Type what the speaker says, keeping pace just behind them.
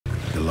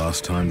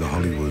last time the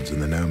Hollywoods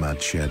and the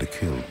Nomads shared a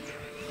kill.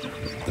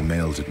 The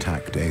males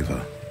attacked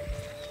Ava.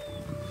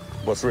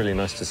 What's really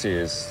nice to see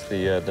is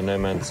the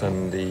Nomads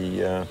and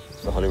the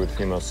Hollywood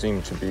females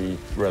seem to be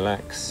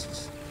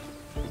relaxed.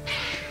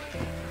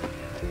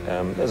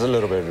 There's a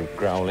little bit of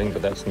growling,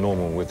 but that's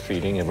normal with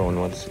feeding. Everyone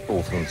wants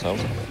all for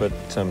themselves. But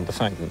the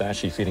fact that they're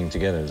actually feeding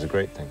together is a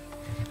great thing.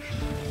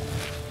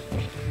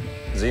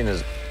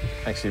 Xena's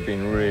actually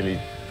been really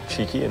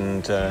cheeky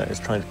and is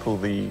trying to pull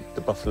the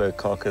buffalo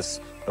carcass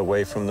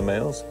away from the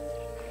males.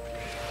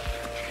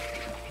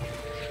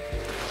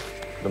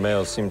 The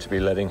males seem to be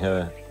letting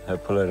her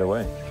pull it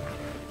away.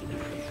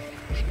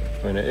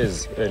 I mean, it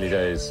is early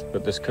days,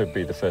 but this could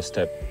be the first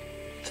step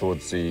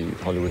towards the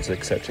Hollywoods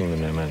accepting the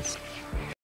Nomads.